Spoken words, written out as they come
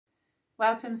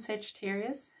Welcome,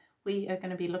 Sagittarius. We are going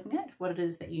to be looking at what it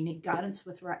is that you need guidance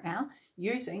with right now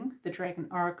using the Dragon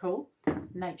Oracle,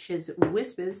 Nature's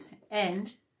Whispers,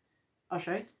 and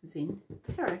Osho Zen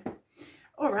Tarot.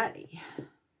 Alrighty,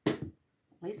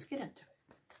 let's get into it.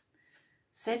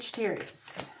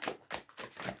 Sagittarius,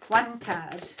 one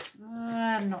card.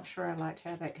 I'm not sure I liked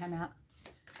how that came out.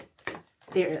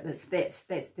 There it is. That's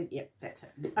it.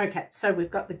 Okay, so we've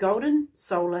got the Golden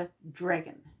Solar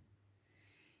Dragon.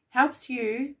 Helps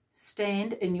you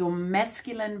stand in your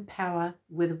masculine power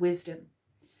with wisdom.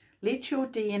 Let your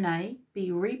DNA be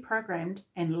reprogrammed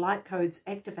and light codes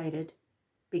activated.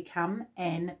 Become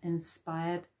an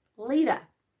inspired leader.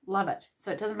 Love it.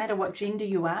 So it doesn't matter what gender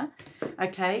you are.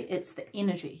 Okay, it's the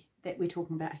energy that we're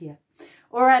talking about here.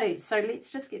 Alrighty, so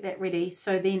let's just get that ready.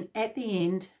 So then at the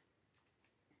end,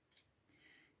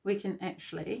 we can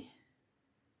actually,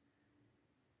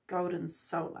 Golden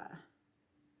Solar,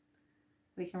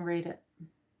 we can read it.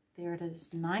 There it is,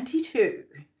 92.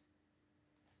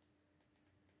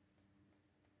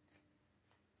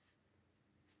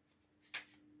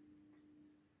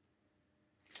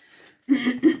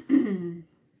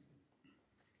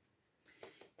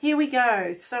 Here we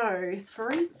go. So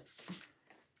 3.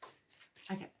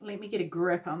 Okay, let me get a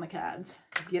grip on the cards.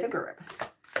 Get a grip.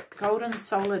 Golden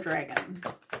Solar Dragon.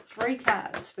 3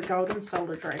 cards for Golden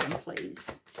Solar Dragon,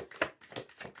 please.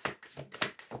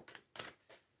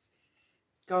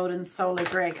 Golden Solar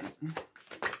Dragon.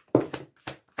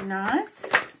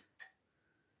 Nice.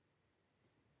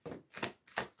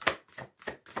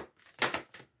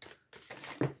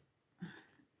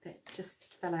 That just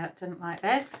fell out, didn't like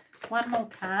that. One more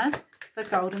card for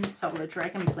Golden Solar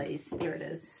Dragon, please. There it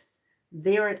is.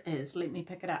 There it is. Let me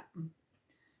pick it up.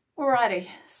 Alrighty,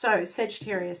 so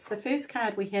Sagittarius, the first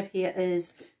card we have here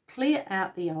is clear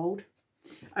out the old,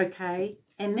 okay,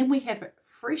 and then we have a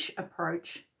fresh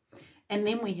approach, and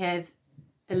then we have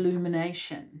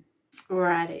illumination.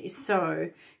 Alrighty,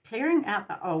 so clearing out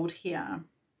the old here.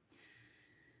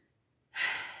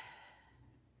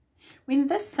 When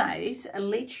this says,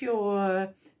 let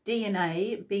your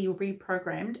DNA be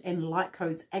reprogrammed and light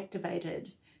codes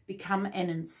activated, become an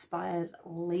inspired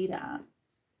leader.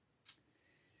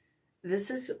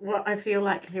 This is what I feel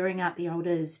like clearing out the old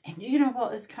is. And you know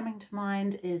what is coming to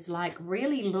mind is like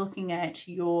really looking at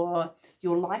your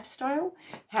lifestyle,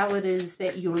 how it is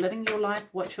that you're living your life,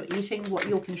 what you're eating, what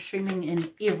you're consuming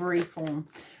in every form.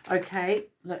 Okay,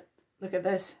 look at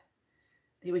this.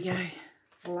 There we go.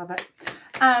 Love it.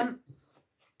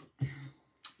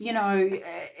 You know,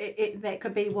 that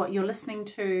could be what you're listening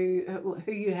to,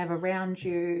 who you have around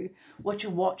you, what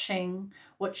you're watching,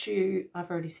 I've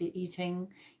already said eating,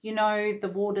 you know, the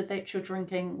water that you're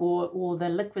drinking or the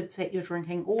liquids that you're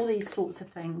drinking, all these sorts of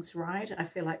things, right? I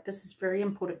feel like this is very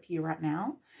important for you right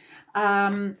now.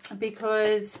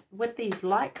 Because with these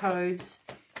light codes,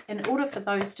 in order for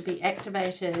those to be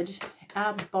activated,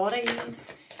 our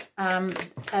bodies,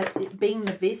 being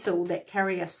the vessel that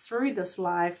carry us through this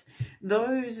life,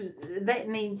 that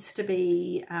needs to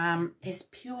be as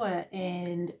pure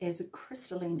and as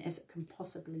crystalline as it can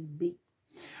possibly be.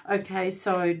 Okay,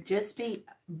 so just be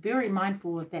very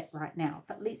mindful of that right now.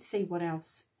 But let's see what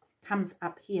else comes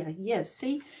up here. Yeah,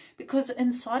 see, because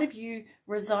inside of you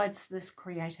resides this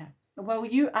creator. Well,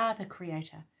 you are the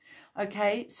creator.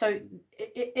 Okay, so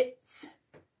it's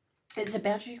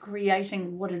about you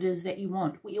creating what it is that you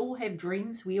want. We all have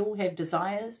dreams. We all have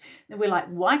desires. And we're like,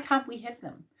 why can't we have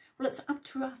them? Well, it's up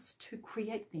to us to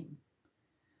create them.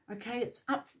 Okay, it's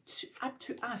up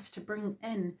to us to bring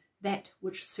in that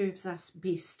which serves us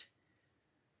best,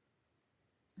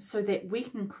 so that we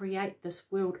can create this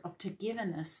world of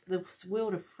togetherness, this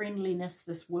world of friendliness,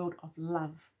 this world of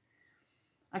love.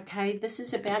 Okay, this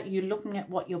is about you looking at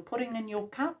what you're putting in your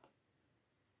cup,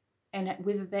 and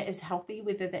whether that is healthy,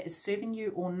 whether that is serving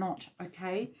you or not,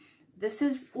 okay? This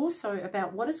is also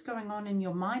about what is going on in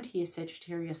your mind here,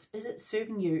 Sagittarius. Is it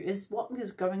serving you? Is what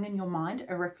is going in your mind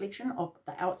a reflection of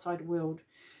the outside world?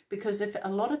 Because if a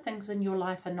lot of things in your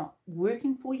life are not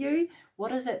working for you,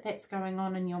 what is it that's going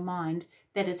on in your mind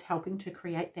that is helping to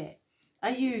create that? Are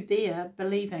you there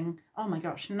believing, oh my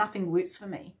gosh, nothing works for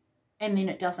me, and then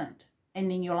it doesn't? And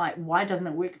then you're like, why doesn't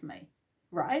it work for me?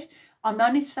 Right? I'm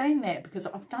only saying that because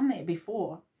I've done that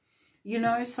before, you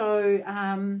know. So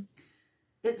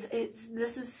this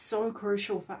is so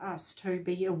crucial for us to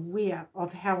be aware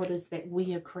of how it is that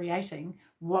we are creating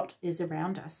what is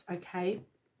around us. Okay,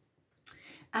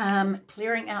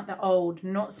 clearing out the old,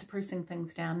 not suppressing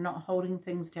things down, not holding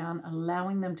things down,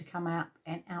 allowing them to come out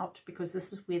and out, because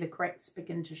this is where the cracks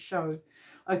begin to show.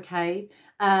 Okay,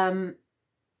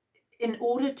 in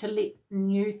order to let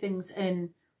new things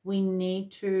in, we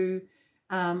need to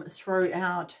throw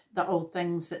out the old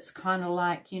things. That's kind of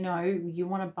like, you know, you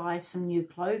want to buy some new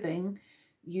clothing.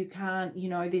 You can't, you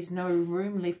know, there's no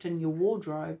room left in your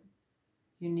wardrobe.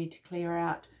 You need to clear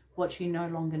out what you no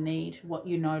longer need, what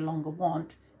you no longer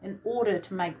want, in order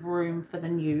to make room for the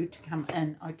new to come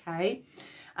in, okay?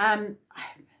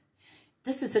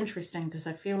 This is interesting because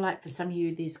I feel like for some of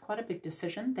you, there's quite a big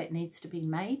decision that needs to be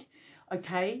made,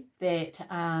 okay? That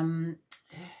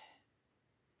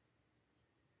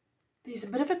there's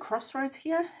a bit of a crossroads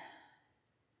here.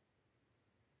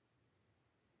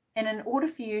 And in order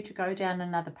for you to go down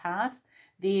another path,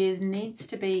 there needs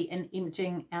to be an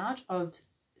emptying out of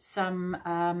some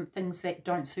things that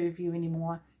don't serve you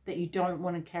anymore, that you don't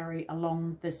want to carry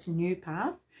along this new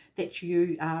path that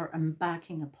you are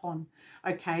embarking upon.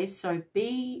 Okay, so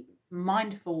be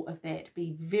mindful of that.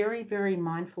 Be very, very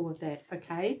mindful of that,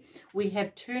 okay? We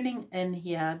have turning in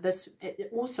here. This it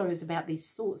also is about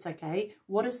these thoughts, okay?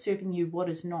 What is serving you, what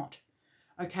is not,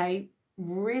 okay?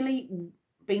 Really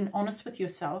being honest with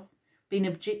yourself, being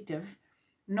objective,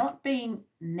 not being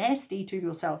nasty to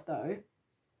yourself though,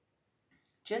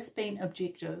 just being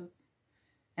objective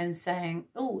and saying,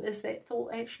 oh, is that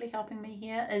thought actually helping me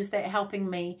here? Is that helping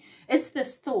me? Is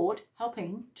this thought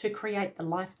helping to create the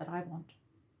life that I want?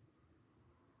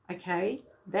 Okay,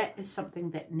 that is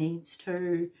something that needs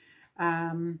to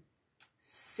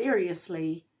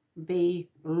seriously be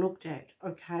looked at,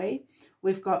 okay?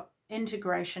 We've got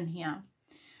integration here,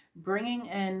 bringing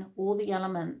in all the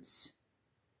elements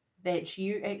that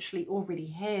you actually already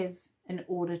have in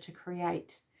order to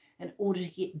create, in order to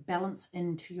get balance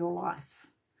into your life.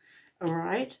 All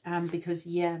right, because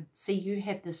yeah, see, you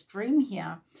have this dream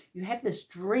here. You have this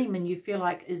dream and you feel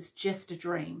like it's just a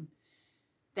dream.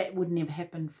 That would never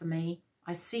happen for me.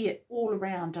 I see it all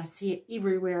around. I see it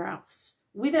everywhere else.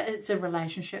 Whether it's a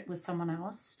relationship with someone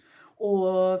else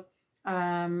or,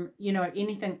 you know,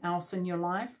 anything else in your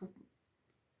life.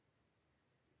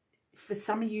 For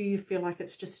some of you, you feel like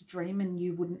it's just a dream and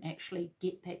you wouldn't actually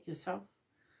get that yourself.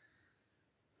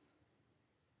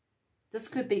 This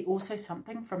could be also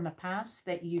something from the past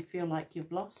that you feel like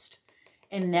you've lost.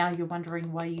 And now you're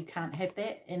wondering why you can't have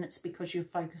that. And it's because you're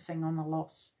focusing on the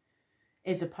loss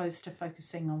as opposed to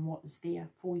focusing on what is there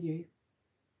for you.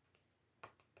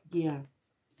 Yeah.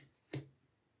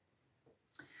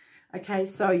 Okay,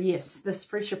 so yes, this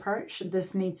fresh approach,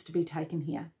 this needs to be taken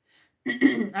here.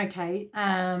 Okay,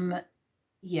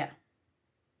 yeah.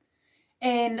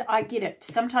 And I get it.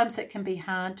 Sometimes it can be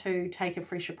hard to take a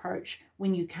fresh approach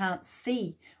when you can't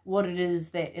see what it is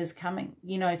that is coming.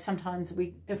 You know, sometimes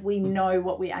if we know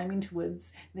what we're aiming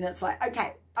towards, then it's like,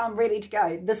 okay, I'm ready to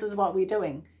go. This is what we're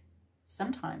doing.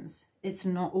 Sometimes it's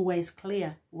not always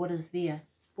clear what is there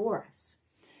for us.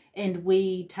 And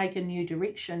we take a new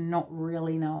direction not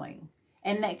really knowing.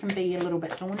 And that can be a little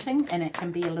bit daunting and it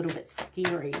can be a little bit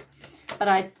scary. But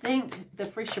I think the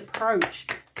fresh approach,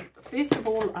 first of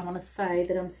all, I want to say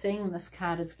that I'm seeing this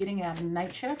card as getting out in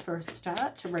nature for a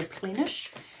start to replenish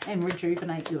and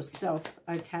rejuvenate yourself,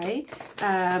 okay?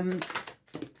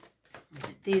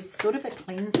 There's sort of a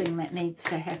cleansing that needs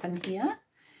to happen here.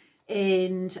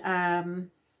 And got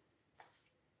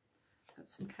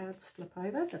some cards flip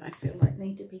over that I feel like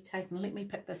need to be taken. Let me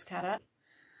pick this card up.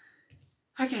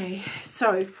 Okay,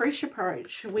 so fresh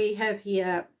approach. We have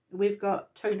here, we've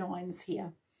got 2 9s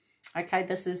here. Okay,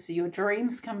 this is your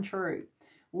dreams come true,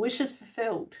 wishes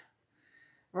fulfilled,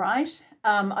 right?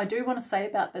 I do want to say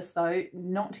about this though,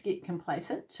 not to get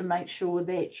complacent, to make sure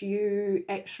that you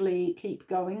actually keep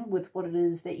going with what it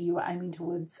is that you are aiming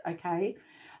towards, okay?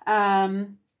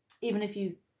 Even if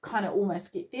you kind of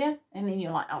almost get there and then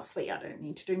you're like, oh sweet, I don't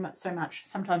need to do so much.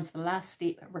 Sometimes the last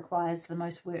step requires the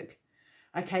most work.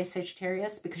 Okay,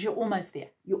 Sagittarius, because you're almost there.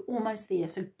 You're almost there.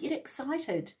 So get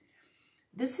excited.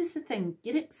 This is the thing.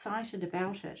 Get excited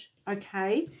about it,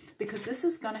 okay? Because this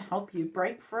is going to help you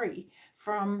break free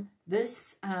from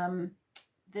this,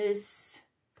 this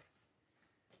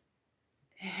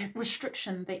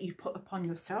restriction that you put upon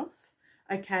yourself,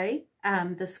 okay?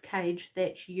 This cage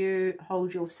that you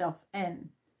hold yourself in.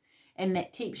 And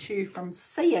that keeps you from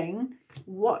seeing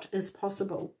what is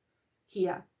possible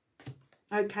here.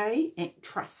 Okay, and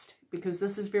trust, because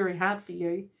this is very hard for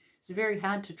you. It's very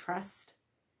hard to trust.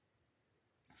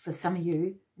 For some of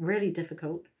you, really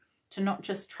difficult to not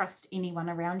just trust anyone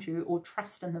around you or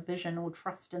trust in the vision or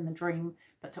trust in the dream,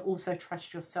 but to also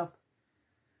trust yourself.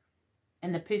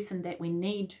 And the person that we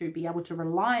need to be able to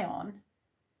rely on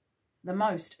the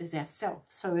most is ourselves.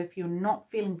 So if you're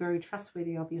not feeling very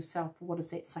trustworthy of yourself, what is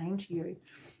that saying to you?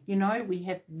 You know, we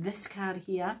have this card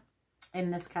here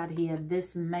and this card here.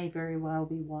 This may very well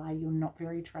be why you're not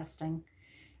very trusting.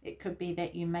 It could be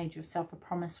that you made yourself a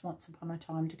promise once upon a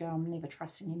time to go, I'm never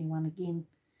trusting anyone again,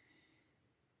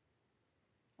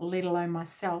 let alone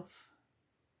myself.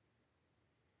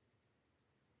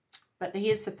 But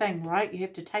here's the thing, right? You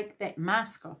have to take that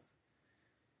mask off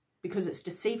because it's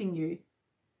deceiving you.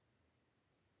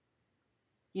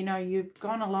 You know, you've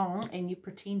gone along and you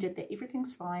pretended that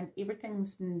everything's fine,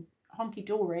 everything's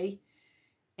honky-dory,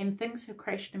 and things have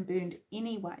crashed and burned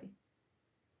anyway.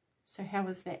 So how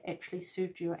has that actually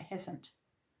served you? It hasn't.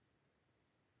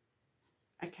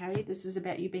 Okay, this is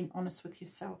about you being honest with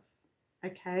yourself.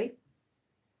 Okay.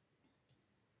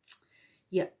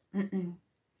 Yep.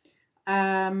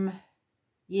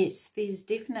 Yes, there's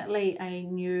definitely a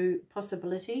new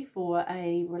possibility for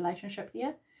a relationship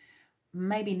here.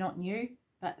 Maybe not new,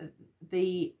 but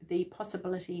the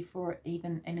possibility for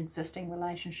even an existing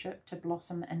relationship to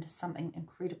blossom into something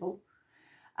incredible.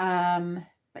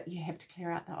 But you have to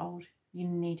clear out the old. You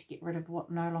need to get rid of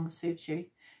what no longer serves you.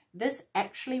 This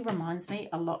actually reminds me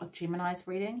a lot of Gemini's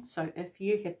reading. So if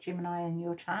you have Gemini in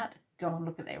your chart, go and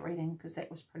look at that reading because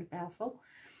that was pretty powerful.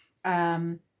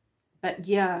 But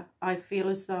yeah, I feel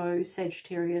as though,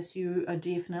 Sagittarius, you are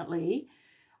definitely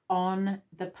on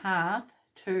the path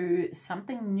to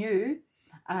something new,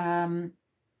 and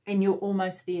you're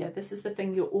almost there. This is the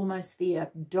thing, you're almost there.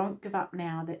 Don't give up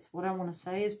now. That's what I want to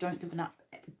say, is don't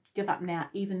give up now,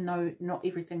 even though not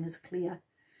everything is clear.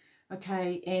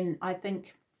 Okay, and I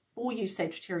think for you,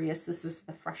 Sagittarius, this is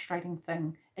the frustrating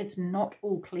thing. It's not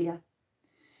all clear.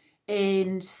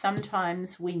 And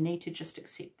sometimes we need to just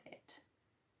accept that.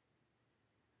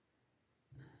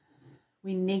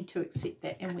 We need to accept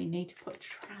that, and we need to put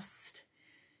trust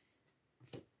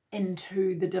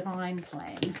into the divine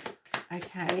plan.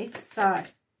 Okay, so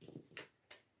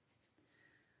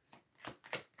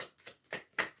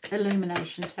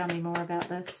illumination, tell me more about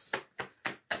this.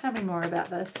 Tell me more about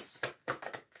this.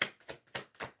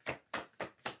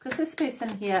 Because this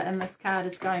person here in this card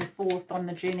is going forth on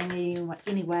the journey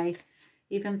anyway,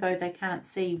 even though they can't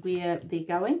see where they're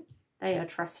going, they are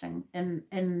trusting in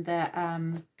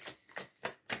the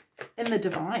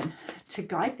divine to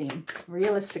guide them,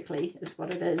 realistically, is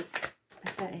what it is.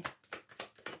 Okay.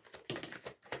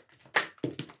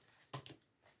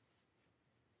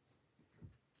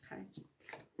 Okay.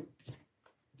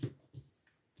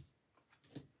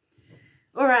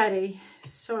 Alrighty,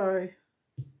 so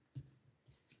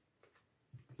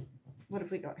what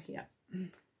have we got here?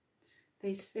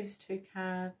 These first two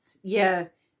cards. Yeah,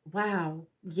 wow,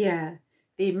 yeah.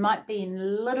 There might be a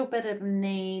little bit of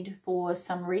need for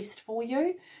some rest for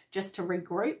you, just to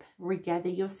regroup, regather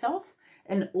yourself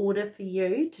in order for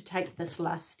you to take this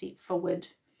last step forward.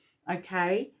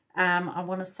 Okay, I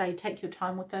want to say take your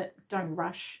time with it. Don't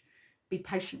rush. Be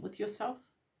patient with yourself.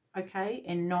 Okay,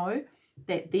 and know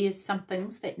that there's some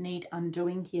things that need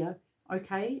undoing here.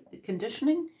 Okay, the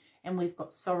conditioning, and we've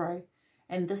got sorrow.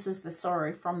 And this is the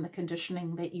sorrow from the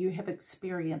conditioning that you have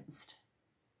experienced.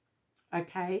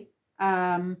 Okay.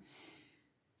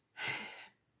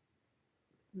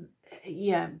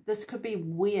 Yeah, this could be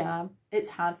where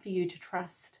it's hard for you to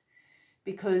trust,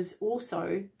 because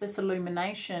also this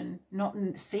illumination, not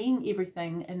seeing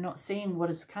everything and not seeing what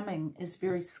is coming, is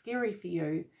very scary for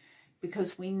you,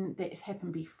 because when that's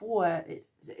happened before, it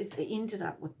ended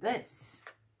up with this,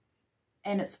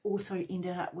 and it's also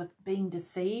ended up with being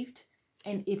deceived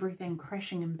and everything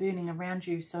crashing and burning around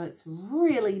you. So it's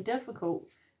really difficult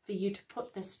for you to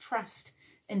put this trust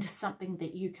into something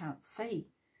that you can't see.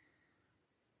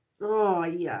 Oh,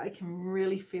 yeah, I can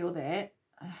really feel that.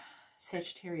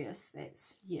 Sagittarius,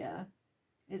 that's, yeah,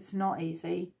 it's not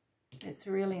easy. It's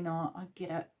really not. I get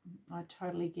it. I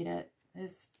totally get it.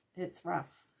 It's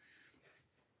rough.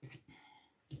 But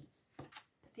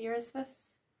there is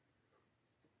this.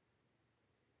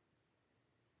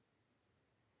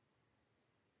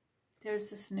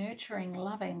 There's this nurturing,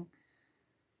 loving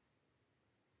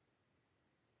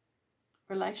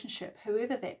relationship,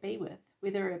 whoever that be with,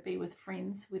 whether it be with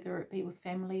friends, whether it be with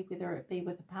family, whether it be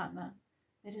with a partner,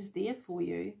 that is there for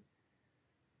you.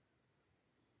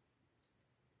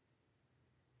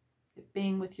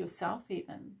 Being with yourself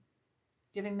even,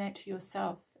 giving that to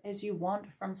yourself as you want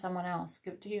from someone else.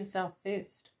 Give it to yourself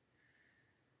first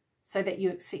so that you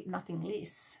accept nothing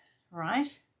less,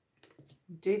 right?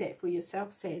 Do that for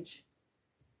yourself, Sag.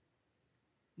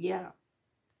 Yeah.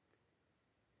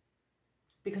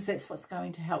 Because that's what's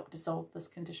going to help dissolve this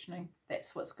conditioning.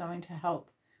 That's what's going to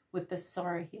help with this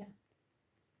sorrow here.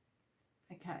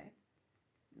 Okay.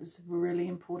 This is really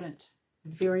important.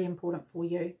 Very important for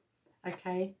you.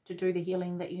 Okay. To do the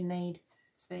healing that you need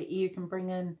so that you can bring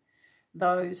in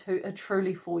those who are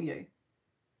truly for you.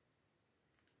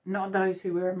 Not those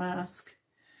who wear a mask.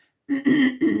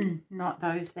 Not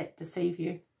those that deceive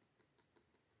you.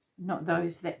 Not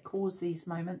those that cause these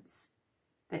moments,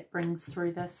 that brings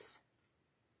through this.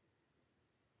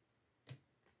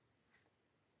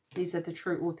 These are the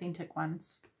true, authentic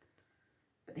ones.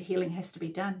 But the healing has to be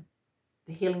done.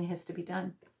 The healing has to be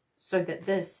done so that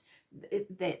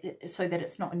so that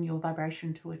it's not in your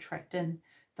vibration to attract in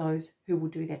those who will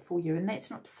do that for you. And that's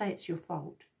not to say it's your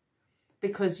fault.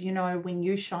 Because, you know, when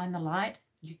you shine the light,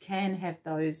 you can have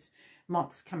those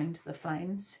moths coming to the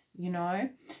flames, you know.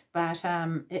 But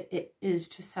it is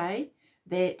to say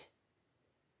that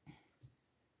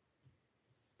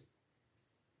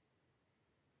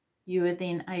you are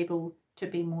then able to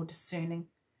be more discerning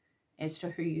as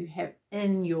to who you have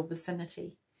in your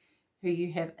vicinity, who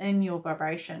you have in your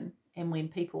vibration. And when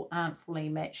people aren't fully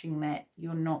matching that,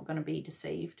 you're not going to be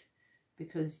deceived,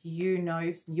 because you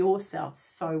know yourself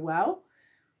so well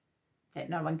that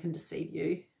no one can deceive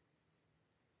you.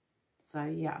 So,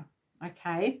 yeah.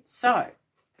 Okay, so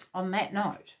on that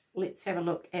note, let's have a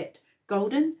look at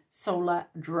Golden Solar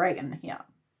Dragon here.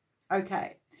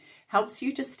 Okay, helps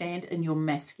you to stand in your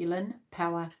masculine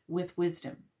power with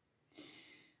wisdom.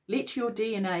 Let your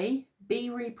DNA be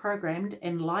reprogrammed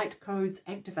and light codes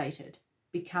activated.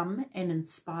 Become an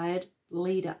inspired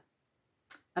leader.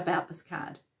 About this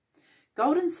card.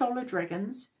 Golden Solar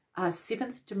Dragons are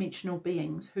 7th dimensional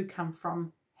beings who come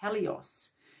from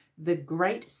Helios, the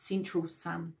great central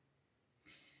sun.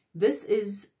 This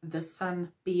is the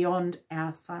sun beyond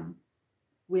our sun,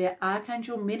 where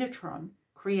Archangel Metatron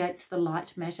creates the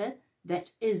light matter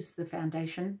that is the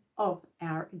foundation of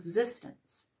our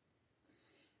existence.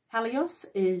 Helios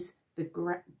is the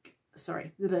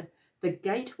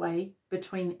gateway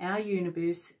between our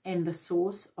universe and the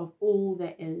source of all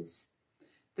that is.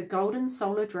 The golden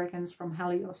solar dragons from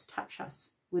Helios touch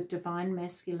us with divine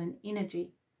masculine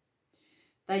energy.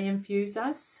 They infuse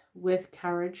us with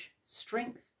courage,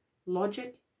 strength,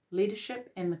 logic,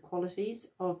 leadership, and the qualities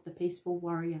of the peaceful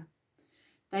warrior.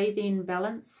 They then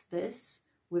balance this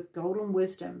with golden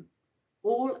wisdom,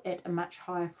 all at a much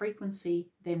higher frequency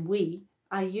than we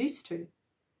are used to.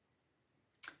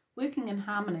 Working in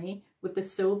harmony with the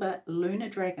silver lunar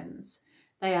dragons,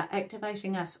 they are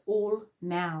activating us all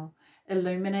now,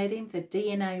 illuminating the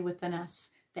DNA within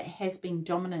us that has been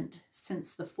dominant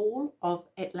since the fall of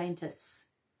Atlantis.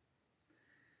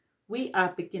 We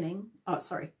are being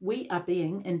intensely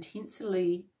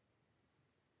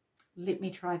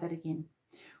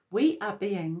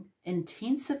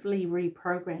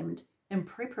reprogrammed in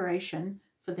preparation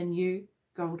for the new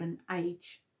golden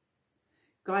age.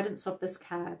 Guidance of this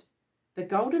card. The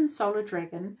golden solar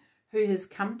dragon who has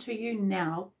come to you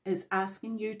now is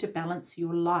asking you to balance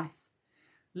your life.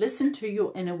 Listen to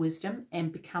your inner wisdom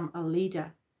and become a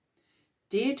leader.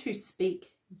 Dare to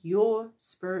speak your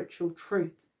spiritual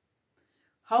truth.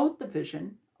 Hold the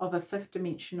vision of a 5th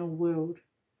dimensional world.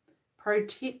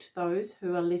 Protect those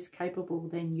who are less capable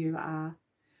than you are.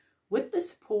 With the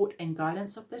support and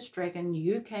guidance of this dragon,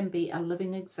 you can be a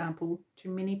living example to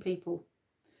many people.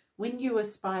 When you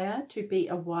aspire to be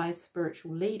a wise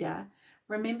spiritual leader,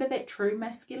 remember that true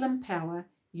masculine power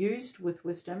used with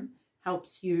wisdom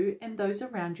helps you and those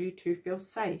around you to feel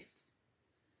safe.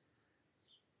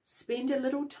 Spend a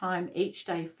little time each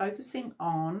day focusing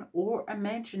on or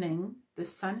imagining the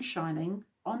sun shining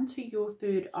onto your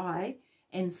third eye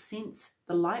and sense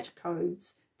the light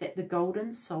codes that the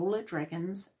golden solar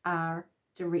dragons are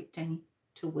directing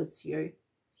towards you.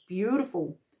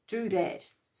 Beautiful. Do that,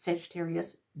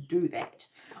 Sagittarius. Do that.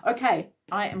 Okay,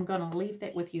 I am going to leave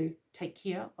that with you. Take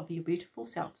care of your beautiful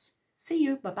selves. See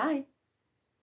you. Bye-bye.